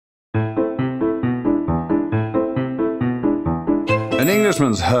An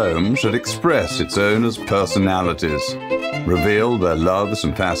Englishman's home should express its owners' personalities, reveal their loves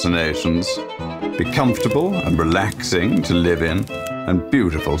and fascinations, be comfortable and relaxing to live in, and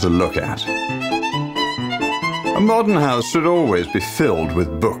beautiful to look at. A modern house should always be filled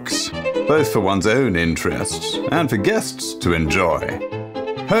with books, both for one's own interests and for guests to enjoy.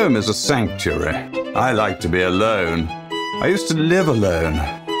 Home is a sanctuary. I like to be alone. I used to live alone.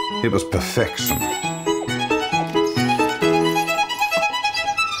 It was perfection.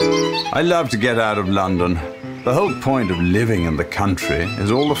 I love to get out of London. The whole point of living in the country is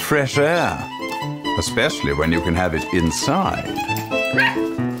all the fresh air, especially when you can have it inside.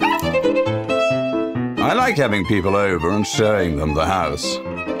 I like having people over and showing them the house.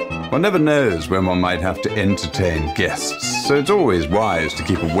 One never knows when one might have to entertain guests, so it's always wise to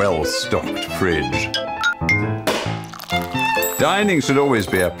keep a well-stocked fridge. Dining should always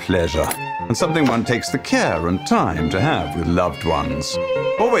be a pleasure, and something one takes the care and time to have with loved ones.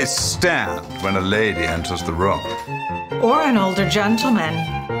 Always stand when a lady enters the room. Or an older gentleman.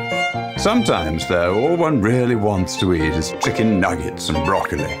 Sometimes, though, all one really wants to eat is chicken nuggets and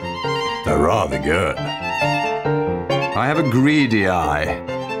broccoli. They're rather good. I have a greedy eye.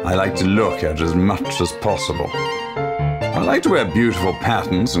 I like to look at as much as possible. I like to wear beautiful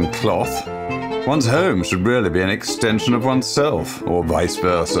patterns and cloth. One's home should really be an extension of oneself, or vice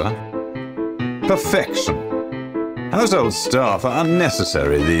versa. Perfection. Household staff are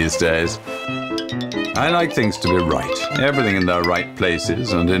unnecessary these days. I like things to be right, everything in their right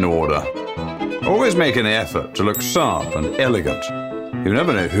places and in order. Always make an effort to look sharp and elegant. You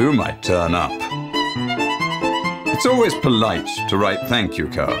never know who might turn up. It's always polite to write thank you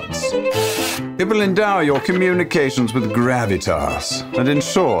cards. It will endow your communications with gravitas and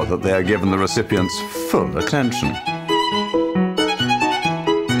ensure that they are given the recipient's full attention.